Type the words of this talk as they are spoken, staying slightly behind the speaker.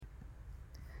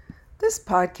This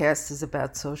podcast is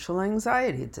about social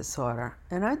anxiety disorder,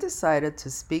 and I decided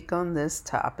to speak on this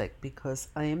topic because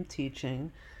I am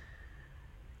teaching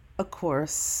a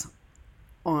course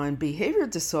on behavior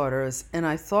disorders, and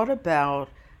I thought about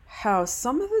how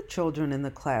some of the children in the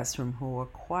classroom who are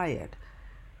quiet,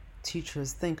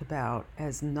 teachers think about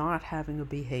as not having a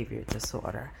behavior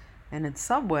disorder. And in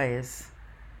some ways,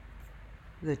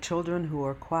 the children who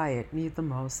are quiet need the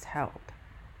most help.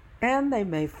 And they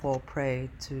may fall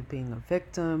prey to being a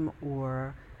victim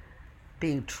or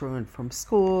being truant from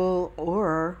school,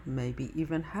 or maybe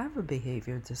even have a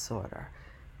behavior disorder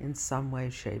in some way,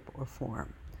 shape, or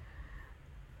form.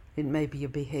 It may be a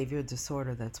behavior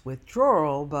disorder that's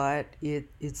withdrawal, but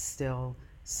it's still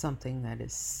something that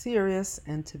is serious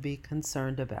and to be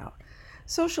concerned about.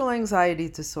 Social anxiety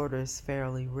disorder is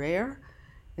fairly rare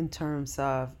in terms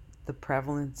of the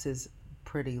prevalence is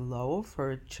pretty low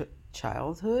for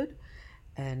childhood,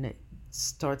 and it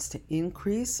starts to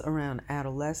increase around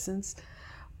adolescence.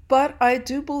 But I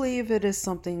do believe it is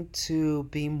something to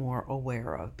be more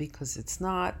aware of because it's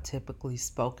not typically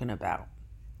spoken about.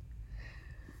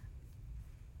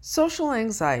 Social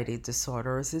anxiety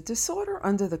disorder is a disorder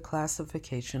under the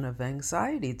classification of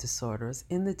anxiety disorders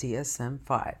in the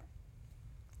DSM-5.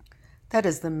 That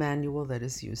is the manual that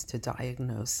is used to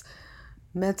diagnose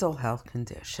mental health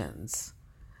conditions.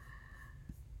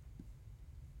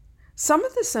 Some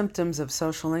of the symptoms of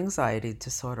social anxiety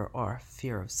disorder are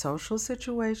fear of social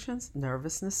situations,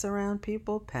 nervousness around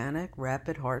people, panic,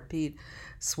 rapid heartbeat,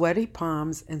 sweaty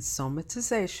palms, and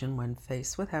somatization when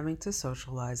faced with having to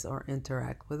socialize or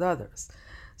interact with others.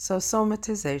 So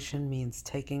somatization means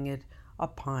taking it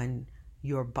upon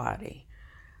your body.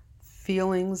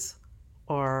 Feelings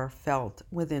are felt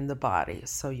within the body,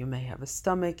 so you may have a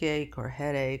stomach ache or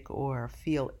headache or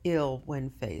feel ill when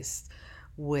faced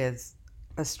with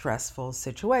a stressful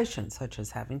situation, such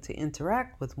as having to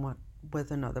interact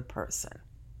with another person.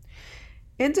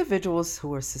 Individuals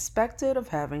who are suspected of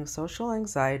having social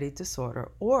anxiety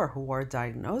disorder or who are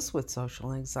diagnosed with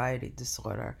social anxiety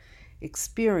disorder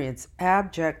experience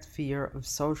abject fear of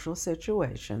social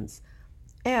situations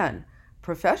and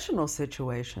professional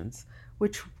situations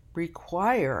which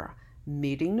require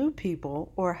meeting new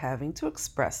people or having to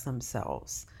express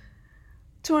themselves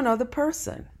to another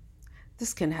person.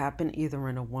 This can happen either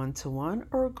in a one-to-one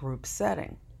or a group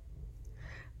setting.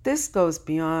 This goes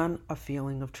beyond a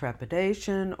feeling of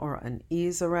trepidation or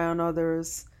unease around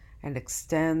others and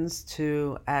extends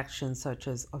to actions such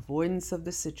as avoidance of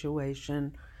the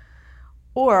situation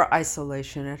or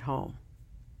isolation at home.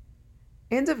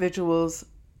 Individuals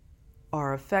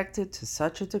are affected to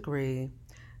such a degree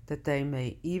that they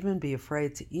may even be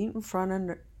afraid to eat in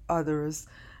front of others,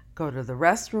 go to the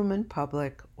restroom in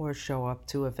public, or show up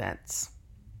to events.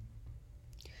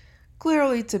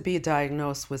 Clearly, to be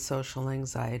diagnosed with social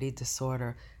anxiety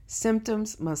disorder,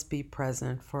 symptoms must be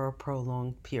present for a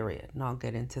prolonged period, and I'll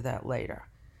get into that later.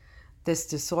 This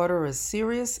disorder is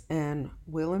serious and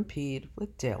will impede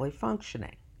with daily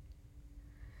functioning.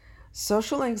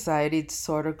 Social anxiety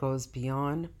disorder goes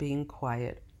beyond being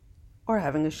quiet or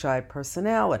having a shy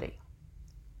personality.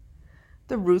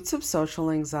 The roots of social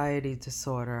anxiety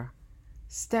disorder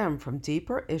stem from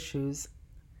deeper issues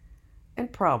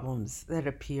and problems that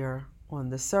appear on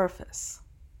the surface.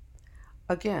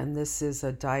 Again, this is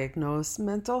a diagnosed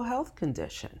mental health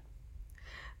condition.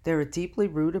 There are deeply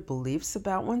rooted beliefs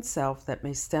about oneself that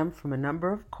may stem from a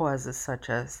number of causes, such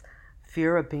as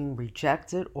fear of being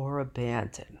rejected or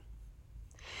abandoned.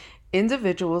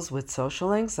 Individuals with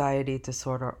social anxiety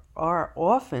disorder are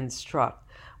often struck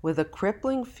with a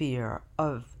crippling fear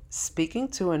of speaking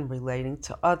to and relating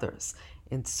to others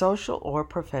in social or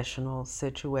professional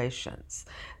situations.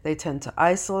 They tend to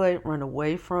isolate, run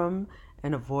away from,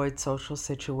 and avoid social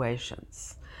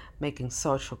situations. Making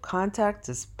social contact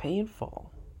is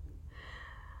painful.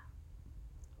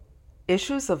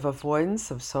 Issues of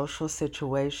avoidance of social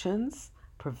situations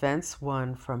prevents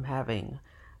one from having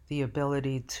the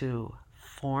ability to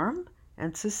form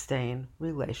and sustain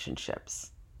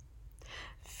relationships.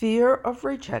 Fear of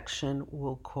rejection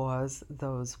will cause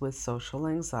those with social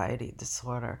anxiety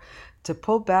disorder to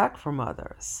pull back from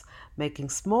others. Making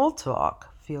small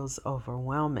talk feels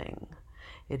overwhelming.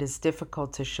 It is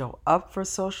difficult to show up for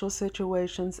social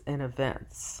situations and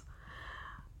events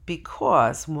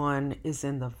because one is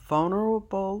in the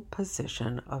vulnerable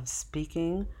position of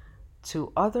speaking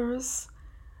to others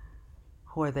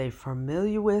who are they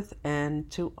familiar with and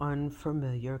to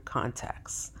unfamiliar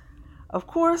contacts. Of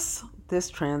course, this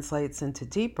translates into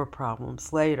deeper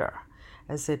problems later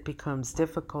as it becomes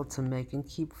difficult to make and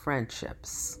keep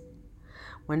friendships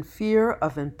when fear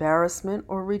of embarrassment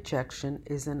or rejection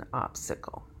is an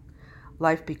obstacle.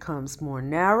 Life becomes more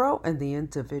narrow and the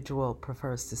individual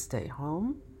prefers to stay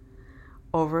home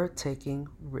over taking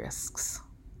risks.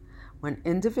 When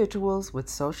individuals with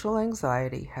social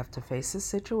anxiety have to face a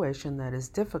situation that is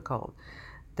difficult,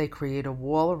 they create a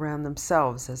wall around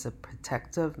themselves as a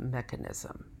protective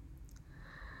mechanism.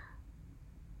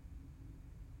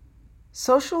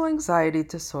 Social anxiety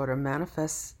disorder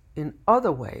manifests in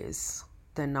other ways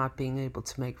than not being able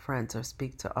to make friends or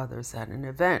speak to others at an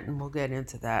event, and we'll get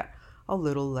into that a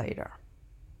little later.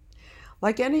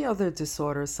 Like any other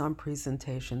disorder, some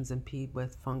presentations impede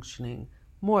with functioning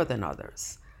more than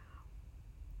others.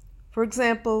 For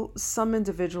example, some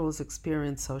individuals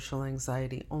experience social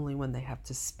anxiety only when they have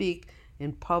to speak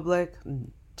in public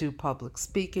and do public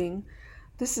speaking.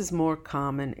 This is more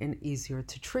common and easier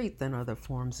to treat than other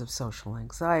forms of social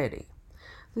anxiety.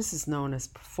 This is known as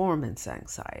performance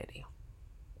anxiety.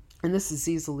 And this is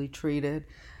easily treated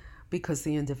because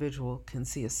the individual can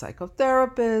see a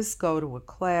psychotherapist, go to a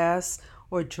class,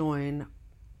 or join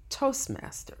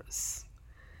Toastmasters.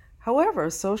 However,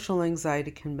 social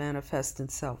anxiety can manifest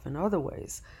itself in other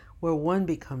ways, where one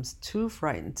becomes too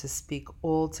frightened to speak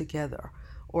altogether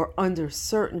or under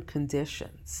certain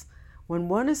conditions. When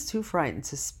one is too frightened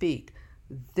to speak,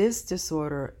 this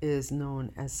disorder is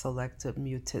known as selective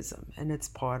mutism, and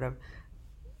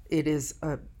it is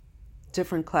a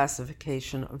different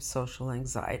classification of social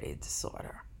anxiety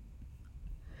disorder.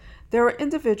 There are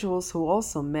individuals who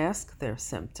also mask their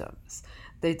symptoms.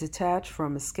 They detach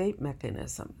from escape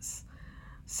mechanisms,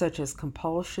 such as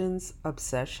compulsions,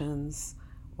 obsessions,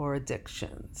 or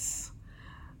addictions.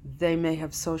 They may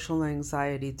have social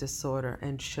anxiety disorder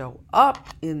and show up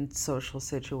in social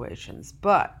situations,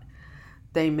 but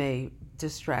they may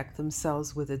distract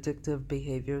themselves with addictive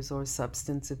behaviors or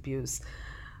substance abuse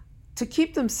to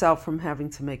keep themselves from having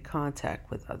to make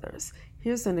contact with others.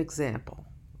 Here's an example.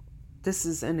 This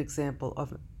is an example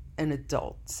of an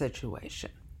adult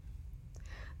situation.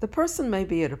 The person may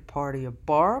be at a party or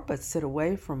bar but sit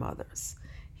away from others.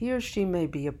 He or she may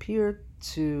appear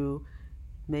to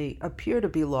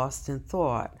be lost in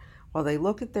thought while they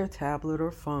look at their tablet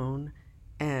or phone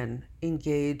and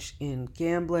engage in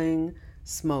gambling,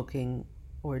 smoking,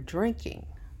 or drinking.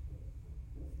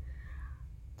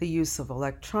 The use of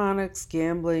electronics,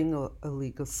 gambling,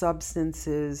 illegal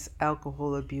substances,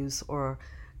 alcohol abuse, or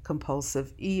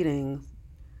compulsive eating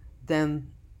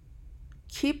then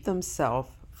keep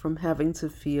themselves from having to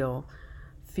feel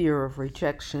fear of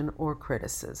rejection or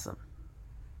criticism.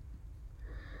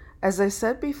 As I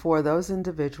said before, those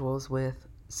individuals with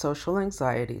social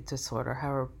anxiety disorder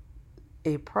have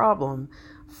a problem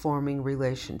forming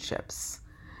relationships.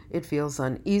 It feels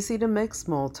uneasy to make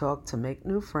small talk, to make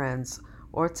new friends,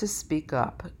 or to speak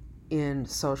up in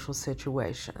social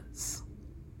situations.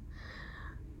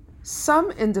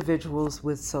 Some individuals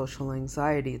with social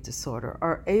anxiety disorder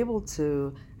are able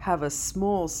to have a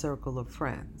small circle of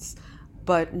friends,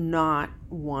 but not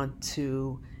want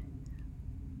to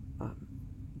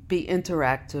be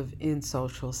interactive in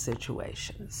social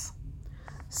situations.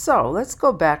 So let's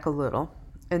go back a little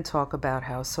and talk about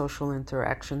how social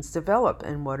interactions develop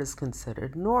and what is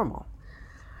considered normal.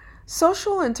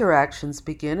 Social interactions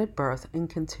begin at birth and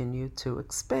continue to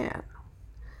expand.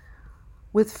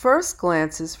 With first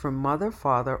glances from mother,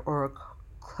 father, or a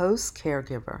close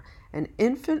caregiver, an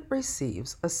infant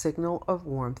receives a signal of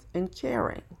warmth and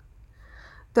caring.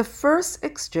 The first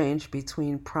exchange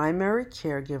between primary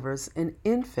caregivers and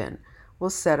infant will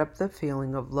set up the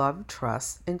feeling of love,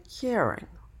 trust, and caring.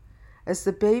 As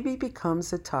the baby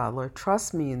becomes a toddler,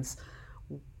 trust means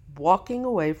walking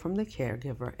away from the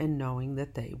caregiver and knowing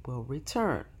that they will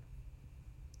return.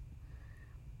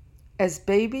 As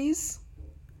babies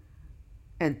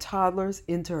and toddlers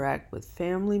interact with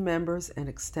family members and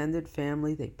extended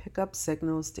family, they pick up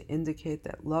signals to indicate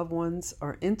that loved ones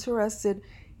are interested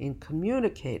in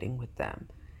communicating with them,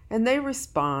 and they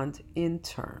respond in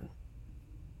turn.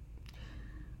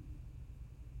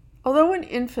 Although in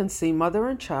infancy, mother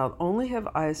and child only have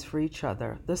eyes for each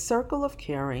other, the circle of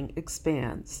caring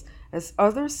expands as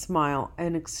others smile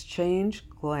and exchange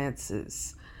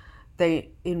glances.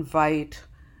 They invite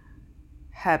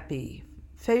happy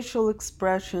facial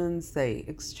expressions, they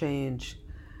exchange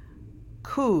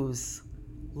coos,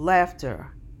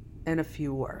 laughter, and a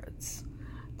few words.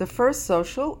 The first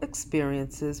social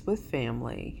experiences with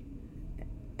family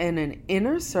and an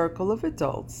inner circle of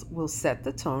adults will set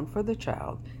the tone for the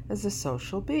child as a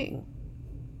social being.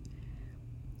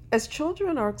 As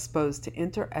children are exposed to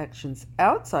interactions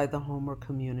outside the home or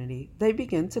community, they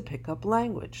begin to pick up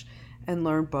language and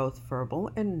learn both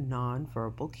verbal and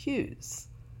nonverbal cues.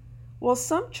 While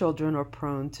some children are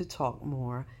prone to talk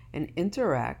more and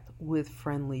interact with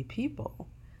friendly people.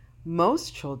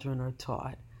 Most children are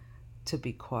taught to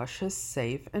be cautious,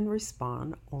 safe, and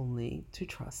respond only to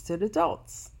trusted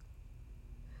adults.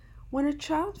 When a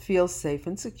child feels safe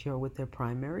and secure with their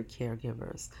primary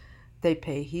caregivers, they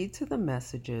pay heed to the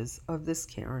messages of this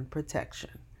care and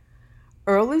protection.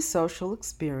 Early social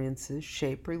experiences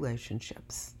shape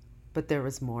relationships, but there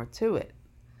is more to it.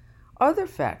 Other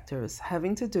factors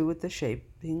having to do with the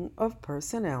shaping of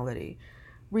personality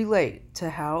relate to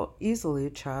how easily a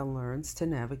child learns to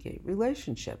navigate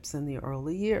relationships in the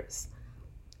early years.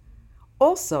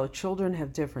 Also, children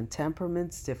have different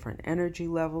temperaments, different energy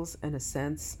levels, and a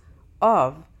sense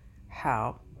of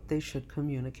how they should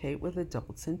communicate with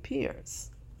adults and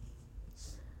peers.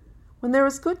 When there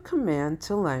is good command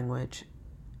to language,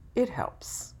 it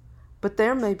helps, but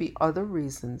there may be other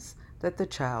reasons that the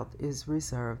child is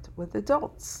reserved with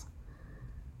adults.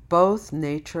 Both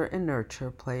nature and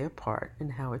nurture play a part in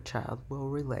how a child will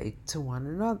relate to one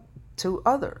another, to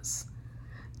others.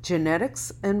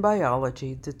 Genetics and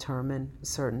biology determine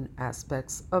certain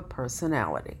aspects of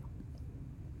personality.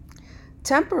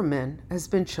 Temperament has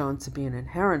been shown to be an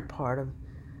inherent part of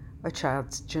a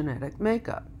child's genetic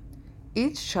makeup.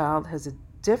 Each child has a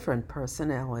different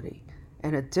personality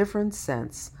and a different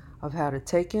sense of how to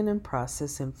take in and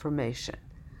process information.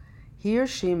 He or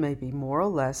she may be more or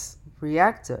less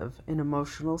reactive in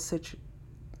emotional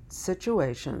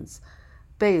situations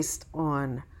based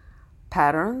on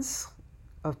patterns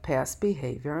of past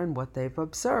behavior and what they've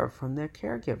observed from their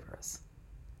caregivers.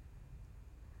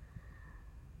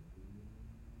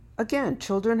 Again,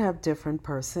 children have different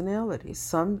personalities.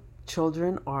 Some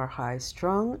children are high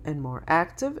strung and more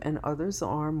active, and others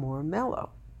are more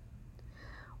mellow.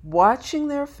 Watching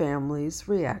their families'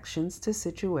 reactions to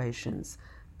situations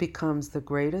becomes the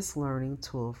greatest learning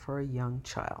tool for a young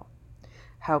child.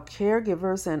 How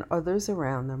caregivers and others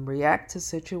around them react to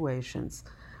situations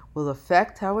will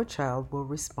affect how a child will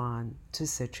respond to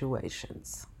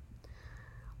situations.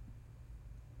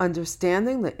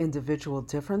 Understanding the individual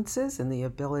differences in the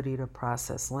ability to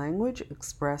process language,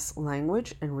 express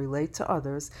language, and relate to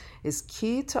others is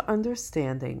key to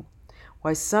understanding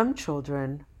why some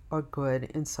children are good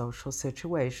in social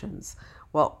situations,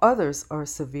 while others are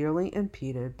severely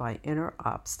impeded by inner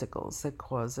obstacles that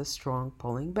cause a strong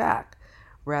pulling back,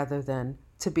 rather than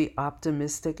to be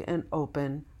optimistic and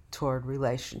open toward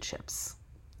relationships.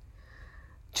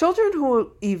 Children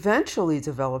who eventually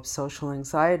develop social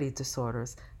anxiety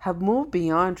disorders have moved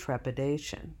beyond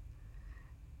trepidation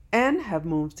and have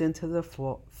moved into the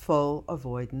full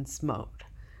avoidance mode.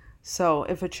 So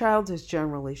if a child is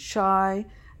generally shy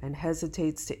and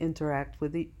hesitates to interact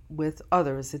with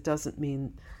others, it doesn't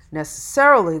mean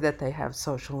necessarily that they have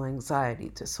social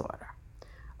anxiety disorder.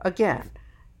 Again,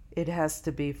 it has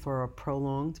to be for a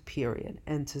prolonged period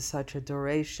and to such a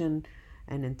duration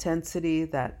and intensity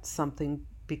that something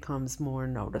becomes more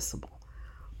noticeable.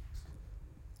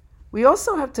 We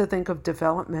also have to think of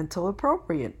developmental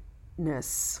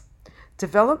appropriateness.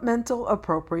 Developmental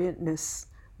appropriateness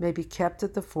may be kept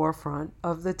at the forefront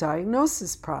of the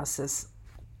diagnosis process.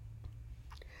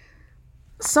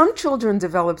 Some children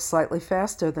develop slightly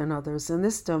faster than others in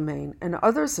this domain, and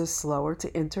others are slower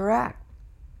to interact.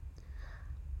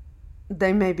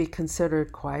 They may be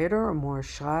considered quieter or more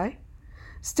shy.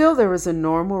 Still, there is a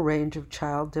normal range of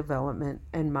child development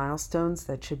and milestones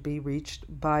that should be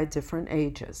reached by different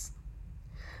ages.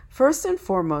 First and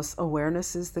foremost,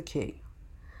 awareness is the key.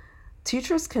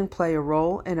 Teachers can play a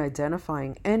role in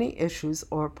identifying any issues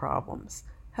or problems.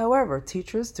 However,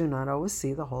 teachers do not always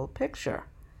see the whole picture.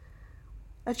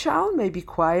 A child may be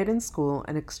quiet in school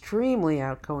and extremely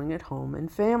outgoing at home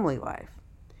and family life.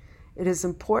 It is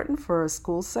important for a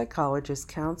school psychologist,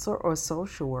 counselor, or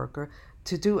social worker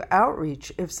to do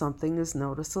outreach if something is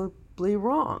noticeably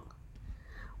wrong.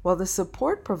 While the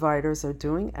support providers are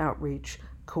doing outreach,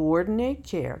 coordinate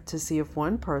care to see if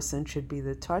one person should be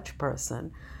the touch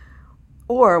person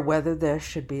or whether there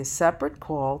should be a separate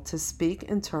call to speak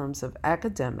in terms of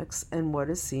academics and what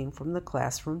is seen from the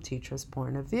classroom teacher's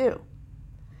point of view.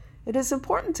 It is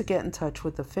important to get in touch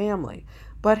with the family,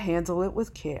 but handle it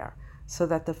with care so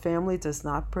that the family does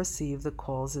not perceive the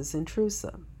calls as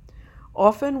intrusive.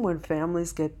 Often when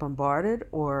families get bombarded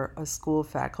or a school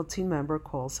faculty member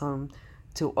calls home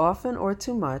too often or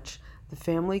too much, the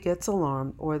family gets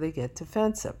alarmed or they get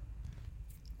defensive.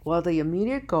 While the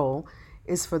immediate goal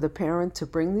is for the parent to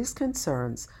bring these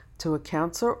concerns to a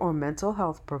counselor or mental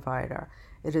health provider,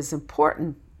 it is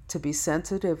important to be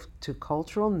sensitive to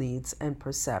cultural needs and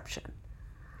perception.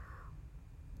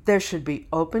 There should be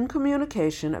open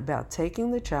communication about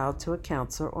taking the child to a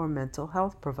counselor or mental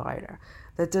health provider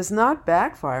that does not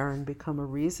backfire and become a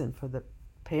reason for the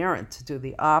parent to do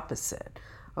the opposite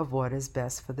of what is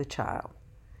best for the child.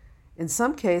 In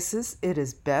some cases, it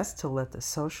is best to let the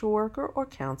social worker or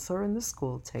counselor in the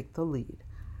school take the lead.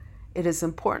 It is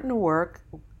important to work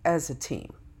as a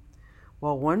team.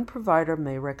 While one provider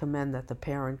may recommend that the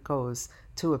parent goes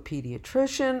to a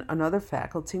pediatrician, another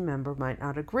faculty member might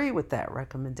not agree with that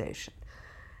recommendation.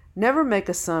 Never make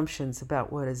assumptions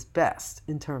about what is best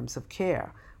in terms of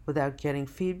care without getting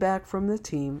feedback from the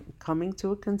team, coming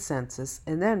to a consensus,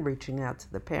 and then reaching out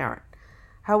to the parent.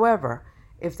 However,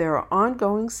 if there are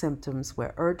ongoing symptoms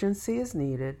where urgency is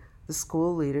needed, the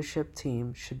school leadership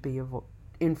team should be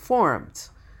informed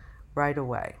right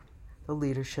away. The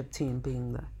leadership team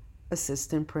being the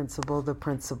assistant principal, the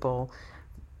principal,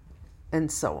 and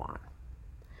so on.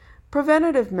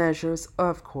 Preventative measures,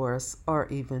 of course, are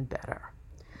even better.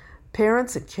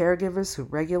 Parents and caregivers who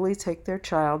regularly take their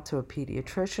child to a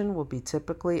pediatrician will be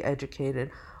typically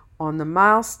educated on the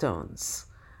milestones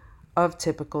of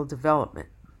typical development.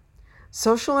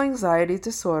 Social anxiety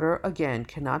disorder, again,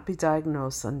 cannot be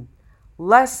diagnosed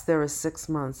unless there is 6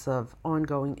 months of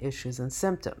ongoing issues and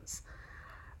symptoms.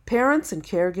 Parents and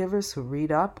caregivers who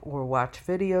read up or watch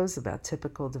videos about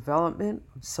typical development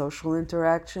of social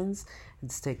interactions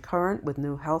and stay current with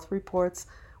new health reports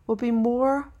will be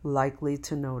more likely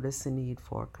to notice a need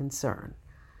for concern.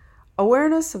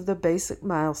 Awareness of the basic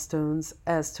milestones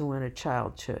as to when a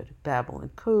child should babble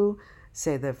and coo,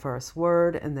 say their first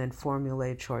word, and then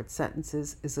formulate short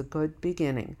sentences is a good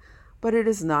beginning, but it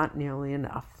is not nearly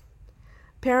enough.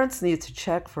 Parents need to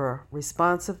check for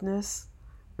responsiveness,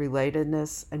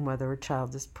 relatedness, and whether a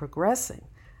child is progressing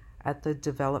at the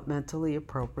developmentally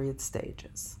appropriate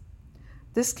stages.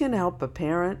 This can help a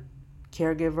parent,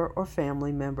 caregiver, or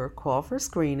family member call for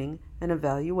screening and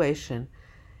evaluation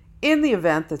in the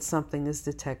event that something is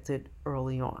detected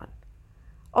early on.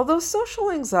 Although social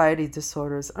anxiety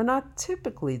disorders are not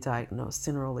typically diagnosed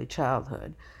in early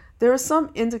childhood, there are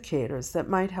some indicators that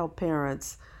might help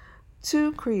parents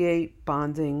to create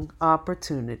bonding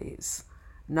opportunities,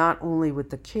 not only with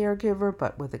the caregiver,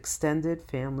 but with extended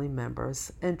family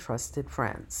members and trusted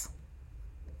friends.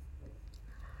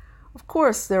 Of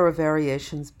course, there are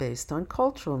variations based on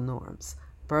cultural norms,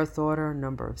 birth order,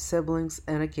 number of siblings,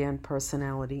 and again,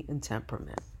 personality and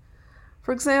temperament.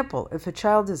 For example, if a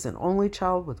child is an only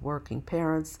child with working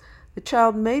parents, the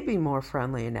child may be more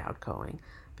friendly and outgoing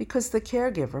because the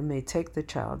caregiver may take the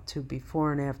child to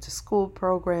before and after school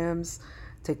programs,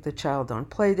 take the child on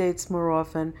play dates more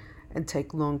often, and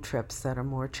take long trips that are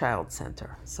more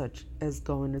child-centered, such as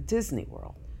going to Disney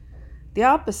World. The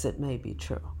opposite may be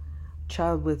true. A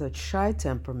child with a shy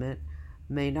temperament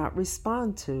may not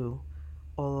respond to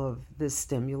all of this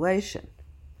stimulation.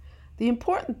 The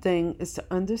important thing is to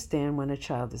understand when a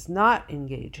child is not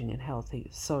engaging in healthy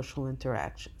social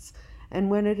interactions and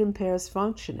when it impairs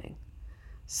functioning.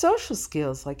 Social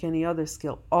skills, like any other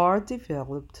skill, are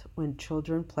developed when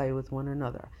children play with one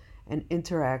another and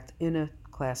interact in a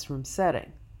classroom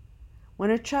setting.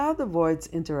 When a child avoids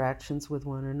interactions with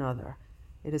one another,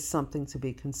 it is something to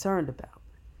be concerned about.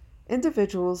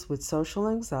 Individuals with social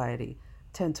anxiety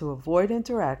tend to avoid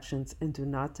interactions and do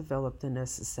not develop the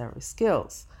necessary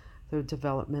skills through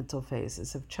developmental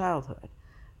phases of childhood.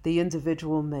 The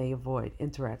individual may avoid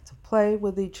interactive play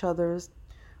with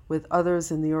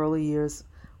others in the early years,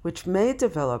 which may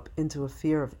develop into a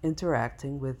fear of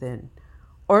interacting within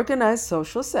organized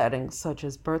social settings such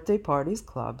as birthday parties,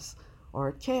 clubs, or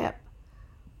at camp.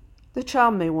 The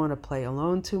child may want to play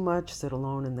alone too much, sit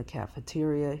alone in the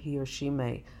cafeteria. He or she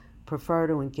may prefer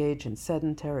to engage in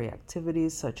sedentary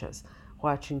activities such as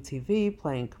watching TV,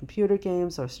 playing computer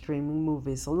games, or streaming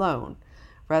movies alone,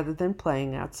 rather than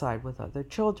playing outside with other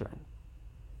children.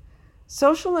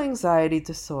 Social anxiety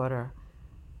disorder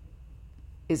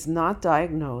is not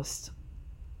diagnosed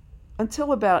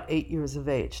until about 8 years of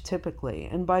age, typically,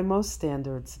 and by most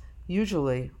standards,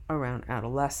 usually around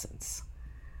adolescence.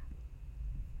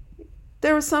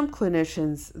 There are some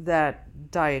clinicians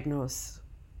that diagnose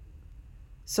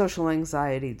social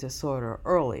anxiety disorder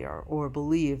earlier or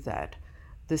believe that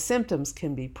the symptoms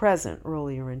can be present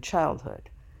earlier in childhood.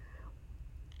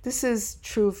 This is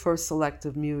true for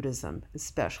selective mutism,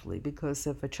 especially because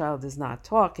if a child is not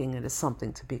talking, it is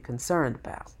something to be concerned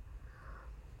about.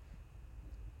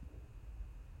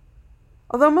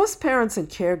 Although most parents and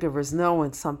caregivers know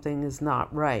when something is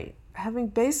not right, having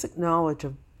basic knowledge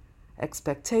of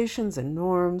expectations and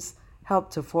norms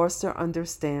help to foster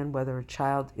understand whether a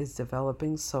child is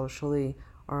developing socially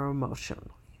or emotionally.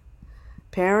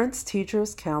 Parents,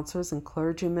 teachers, counselors, and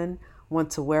clergymen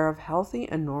once aware of healthy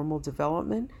and normal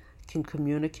development, can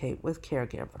communicate with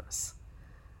caregivers.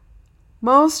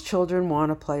 Most children want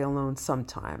to play alone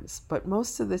sometimes, but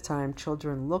most of the time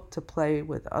children look to play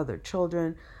with other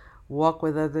children, walk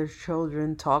with other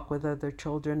children, talk with other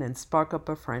children, and spark up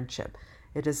a friendship.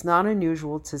 It is not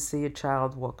unusual to see a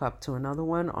child walk up to another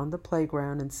one on the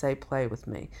playground and say, "Play with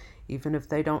me," even if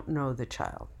they don't know the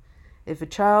child. If a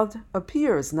child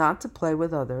appears not to play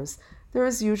with others, there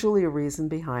is usually a reason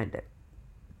behind it.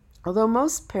 Although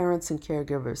most parents and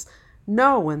caregivers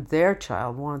know when their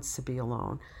child wants to be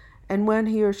alone and when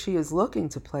he or she is looking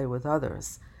to play with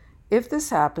others, if this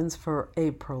happens for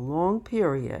a prolonged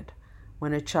period,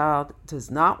 when a child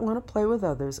does not want to play with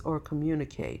others or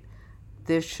communicate,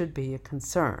 this should be a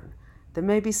concern. There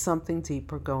may be something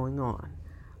deeper going on.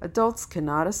 Adults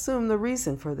cannot assume the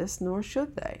reason for this, nor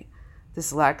should they.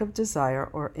 This lack of desire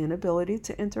or inability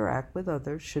to interact with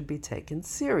others should be taken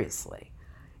seriously.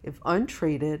 If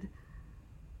untreated,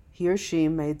 he or she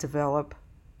may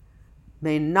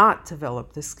not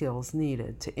develop the skills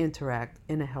needed to interact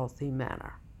in a healthy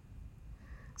manner.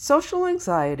 Social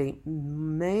anxiety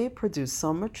may produce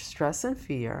so much stress and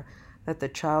fear that the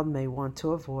child may want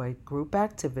to avoid group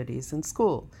activities in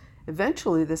school.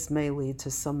 Eventually, this may lead to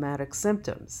somatic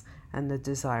symptoms and the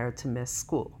desire to miss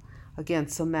school. Again,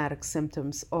 somatic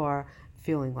symptoms are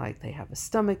feeling like they have a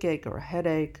stomach ache or a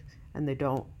headache and they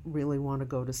don't really want to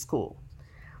go to school.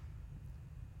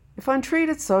 If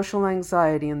untreated, social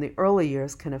anxiety in the early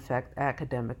years can affect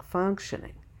academic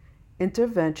functioning.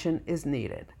 Intervention is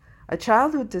needed. A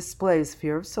child who displays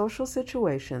fear of social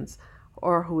situations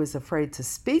or who is afraid to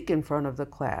speak in front of the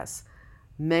class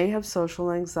may have social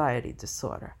anxiety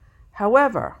disorder.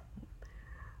 However,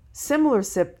 similar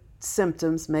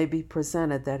symptoms may be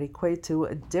presented that equate to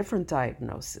a different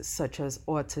diagnosis, such as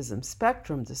autism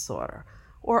spectrum disorder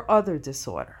or other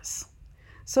disorders.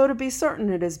 So to be certain,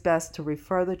 it is best to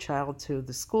refer the child to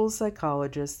the school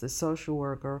psychologist, the social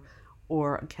worker,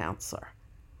 or a counselor.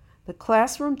 The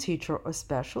classroom teacher or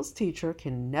specials teacher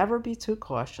can never be too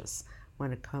cautious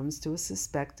when it comes to a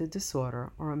suspected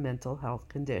disorder or a mental health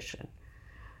condition.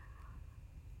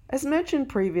 As mentioned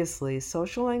previously,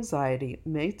 social anxiety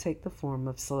may take the form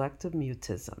of selective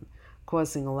mutism,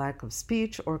 causing a lack of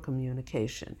speech or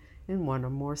communication in one or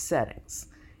more settings.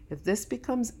 If this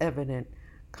becomes evident,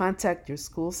 contact your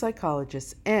school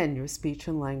psychologist and your speech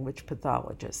and language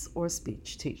pathologist or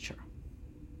speech teacher.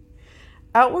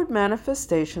 Outward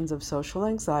manifestations of social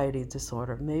anxiety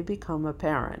disorder may become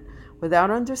apparent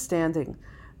without understanding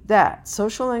that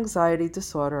social anxiety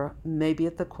disorder may be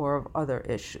at the core of other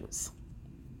issues.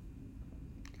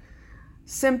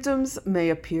 Symptoms may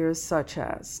appear such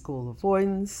as school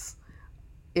avoidance,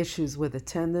 issues with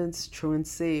attendance,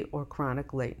 truancy, or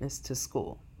chronic lateness to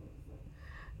school.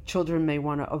 Children may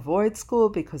want to avoid school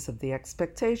because of the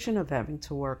expectation of having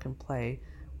to work and play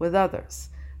with others.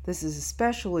 This is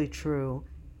especially true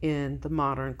in the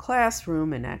modern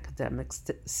classroom and academic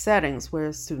settings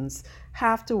where students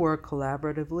have to work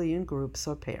collaboratively in groups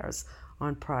or pairs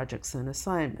on projects and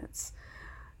assignments.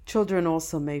 Children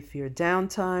also may fear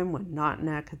downtime when not in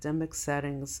academic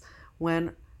settings,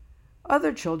 when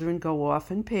other children go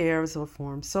off in pairs or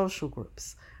form social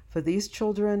groups. For these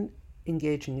children,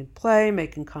 engaging in play,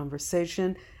 making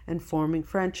conversation, and forming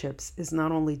friendships is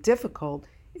not only difficult,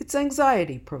 it's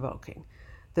anxiety-provoking.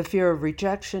 The fear of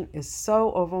rejection is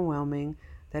so overwhelming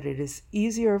that it is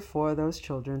easier for those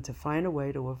children to find a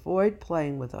way to avoid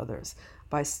playing with others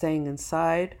by staying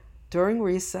inside during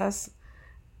recess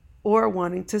or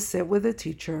wanting to sit with a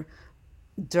teacher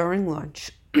during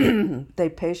lunch. They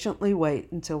patiently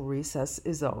wait until recess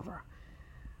is over.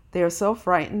 They are so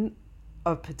frightened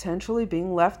of potentially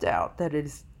being left out that it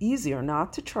is easier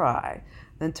not to try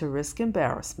than to risk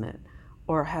embarrassment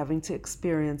or having to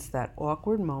experience that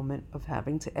awkward moment of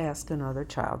having to ask another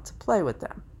child to play with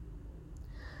them.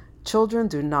 Children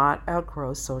do not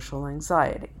outgrow social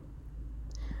anxiety.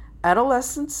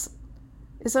 Adolescence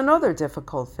is another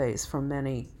difficult phase for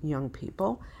many young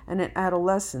people, and in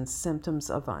adolescence, symptoms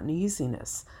of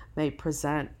uneasiness may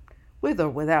present with or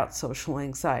without social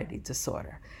anxiety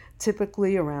disorder.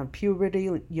 Typically, around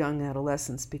puberty, young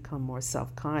adolescents become more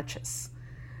self-conscious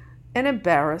and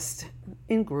embarrassed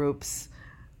in groups.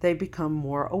 They become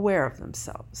more aware of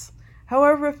themselves.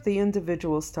 However, if the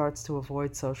individual starts to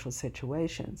avoid social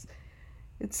situations,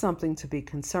 it's something to be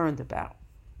concerned about.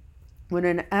 When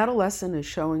an adolescent is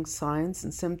showing signs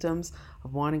and symptoms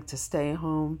of wanting to stay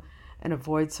home and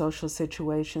avoid social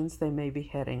situations, they may be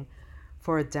heading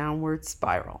for a downward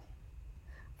spiral.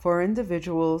 For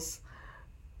individuals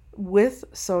with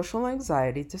social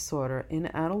anxiety disorder in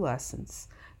adolescence,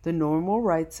 the normal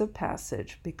rites of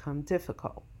passage become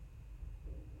difficult.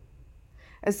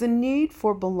 As the need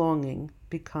for belonging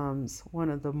becomes one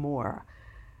of the more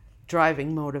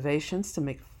driving motivations to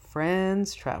make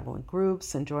friends, travel in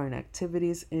groups, and join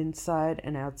activities inside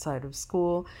and outside of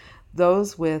school,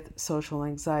 those with social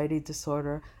anxiety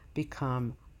disorder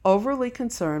become overly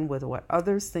concerned with what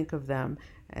others think of them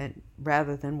and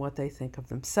rather than what they think of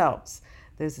themselves.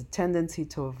 There's a tendency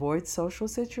to avoid social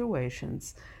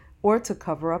situations or to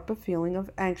cover up a feeling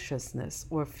of anxiousness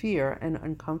or fear in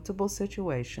uncomfortable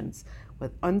situations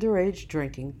with underage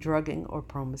drinking, drugging, or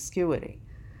promiscuity.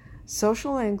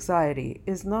 Social anxiety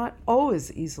is not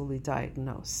always easily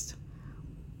diagnosed.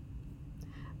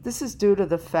 This is due to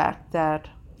the fact that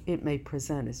it may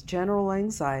present as general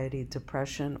anxiety,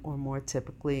 depression, or more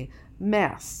typically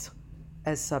masked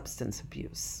as substance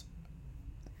abuse.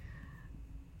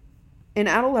 In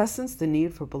adolescence, the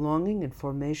need for belonging and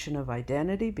formation of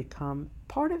identity become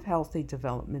part of healthy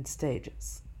development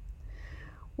stages.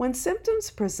 When symptoms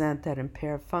present that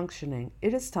impair functioning,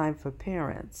 it is time for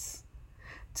parents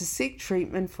to seek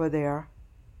treatment for their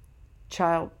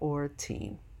child or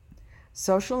teen.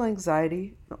 Social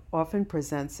anxiety often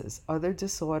presents as other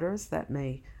disorders that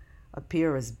may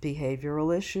appear as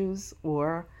behavioral issues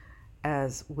or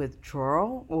as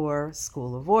withdrawal or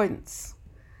school avoidance.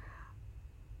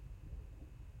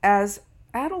 As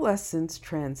adolescents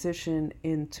transition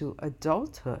into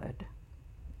adulthood,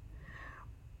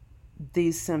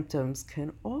 these symptoms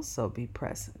can also be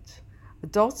present.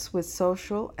 Adults with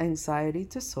social anxiety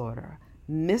disorder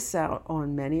miss out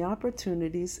on many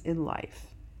opportunities in life.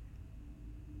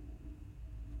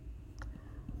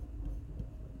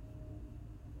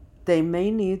 They may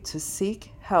need to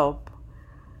seek help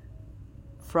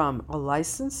from a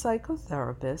licensed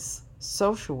psychotherapist,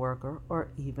 social worker,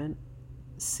 or even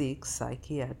seek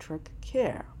psychiatric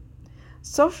care.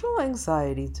 Social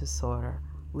anxiety disorder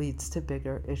leads to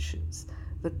bigger issues.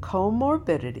 The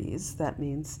comorbidities, that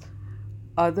means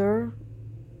other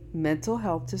mental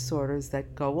health disorders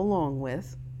that go along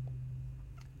with,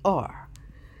 are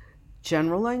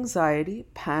general anxiety,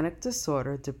 panic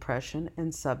disorder, depression,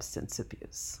 and substance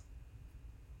abuse.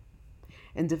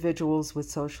 Individuals with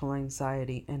social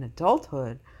anxiety in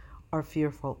adulthood are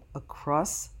fearful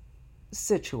across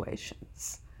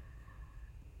situations,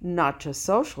 not just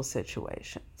social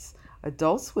situations.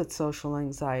 Adults with social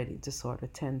anxiety disorder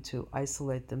tend to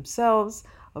isolate themselves,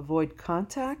 avoid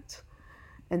contact,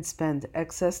 and spend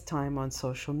excess time on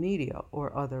social media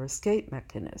or other escape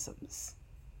mechanisms.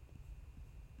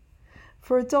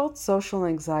 For adults, social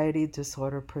anxiety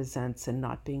disorder presents in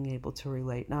not being able to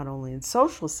relate not only in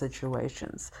social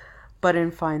situations, but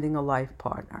in finding a life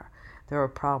partner. There are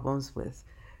problems with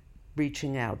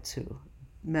reaching out to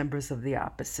members of the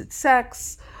opposite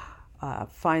sex,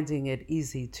 finding it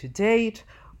easy to date,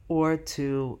 or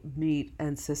to meet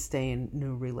and sustain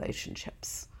new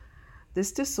relationships.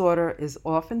 This disorder is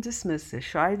often dismissed as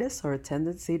shyness or a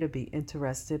tendency to be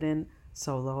interested in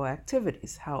solo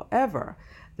activities. However,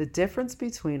 the difference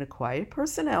between a quiet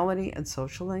personality and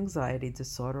social anxiety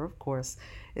disorder, of course,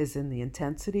 is in the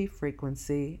intensity,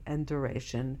 frequency, and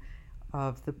duration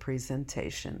of the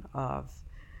presentation of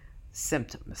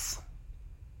symptoms.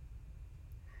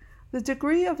 The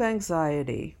degree of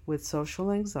anxiety with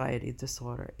social anxiety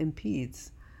disorder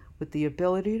impedes with the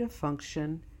ability to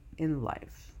function in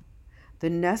life. The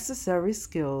necessary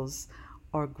skills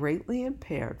are greatly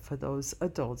impaired for those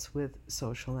adults with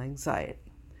social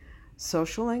anxiety.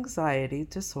 Social anxiety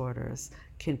disorders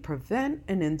can prevent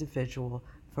an individual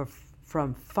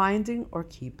from finding or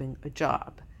keeping a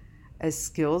job. As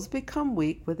skills become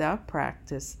weak without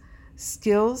practice,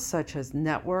 skills such as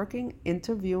networking,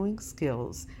 interviewing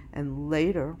skills, and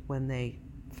later when they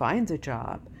find a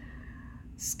job,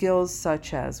 skills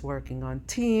such as working on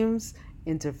teams,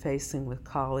 interfacing with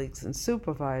colleagues and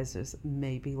supervisors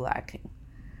may be lacking.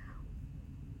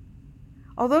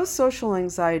 Although social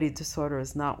anxiety disorder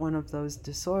is not one of those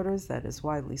disorders that is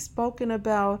widely spoken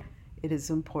about, it is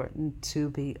important to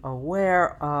be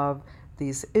aware of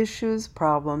these issues,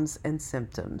 problems, and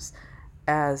symptoms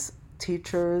as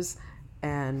teachers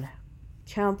and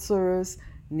counselors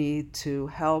need to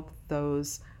help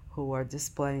those who are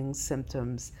displaying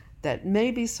symptoms that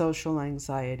may be social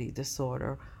anxiety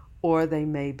disorder or they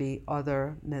may be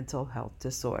other mental health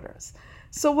disorders.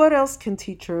 So what else can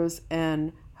teachers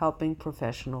and helping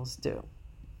professionals do?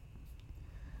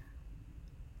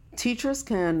 Teachers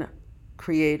can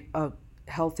create a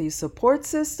healthy support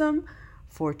system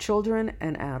for children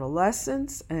and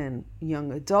adolescents and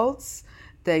young adults.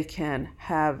 They can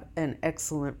have an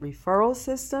excellent referral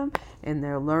system in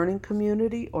their learning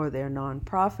community or their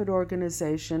nonprofit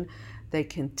organization. They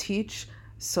can teach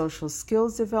social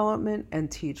skills development and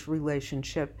teach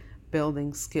relationship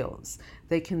building skills.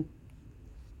 They can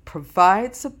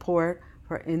provide support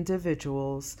for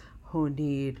individuals who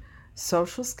need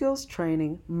social skills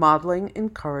training, modeling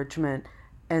encouragement,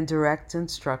 and direct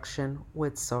instruction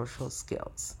with social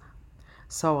skills.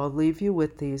 So I'll leave you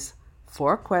with these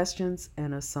 4 questions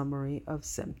and a summary of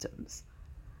symptoms.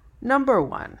 Number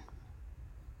 1,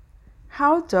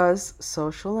 how does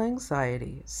social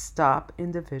anxiety stop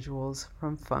individuals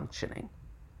from functioning?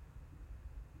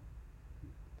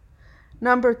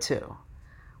 Number 2,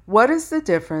 what is the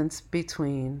difference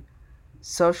between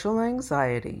social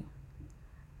anxiety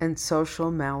and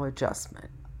social maladjustment?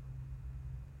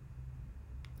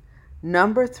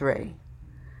 Number 3,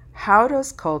 how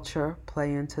does culture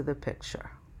play into the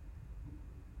picture?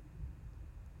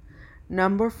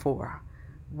 Number 4,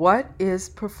 what is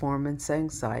performance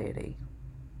anxiety?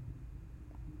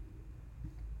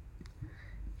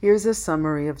 Here's a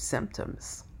summary of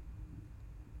symptoms.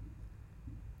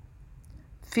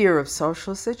 Fear of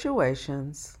social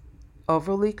situations,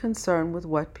 overly concerned with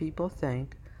what people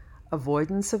think,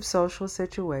 avoidance of social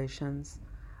situations,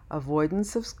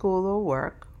 avoidance of school or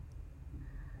work,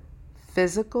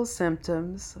 physical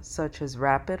symptoms such as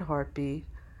rapid heartbeat,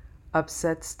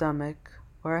 upset stomach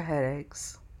or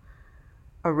headaches,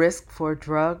 a risk for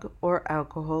drug or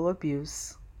alcohol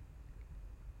abuse,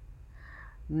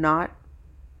 not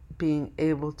being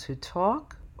able to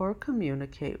talk or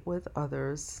communicate with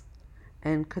others,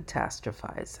 and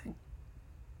catastrophizing.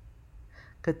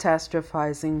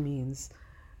 Catastrophizing means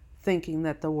thinking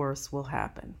that the worst will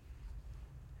happen.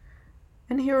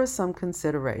 And here are some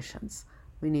considerations.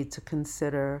 We need to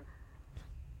consider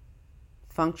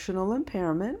functional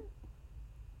impairment.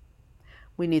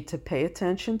 We need to pay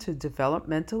attention to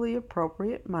developmentally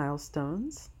appropriate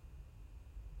milestones.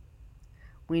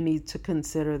 We need to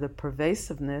consider the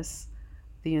pervasiveness,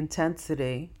 the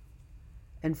intensity,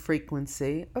 and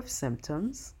frequency of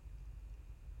symptoms.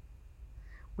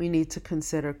 We need to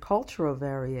consider cultural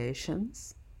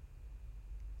variations.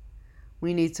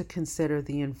 We need to consider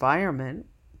the environment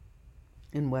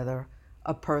and whether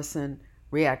a person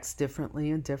reacts differently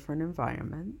in different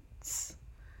environments.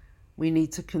 We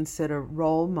need to consider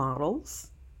role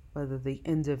models, whether the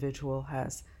individual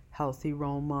has healthy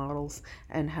role models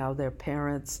and how their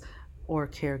parents or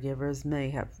caregivers may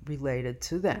have related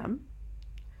to them.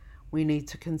 We need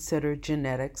to consider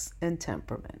genetics and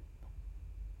temperament.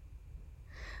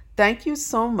 Thank you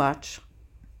so much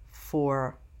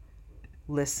for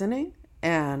listening,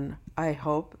 and I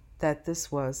hope that this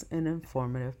was an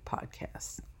informative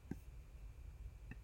podcast.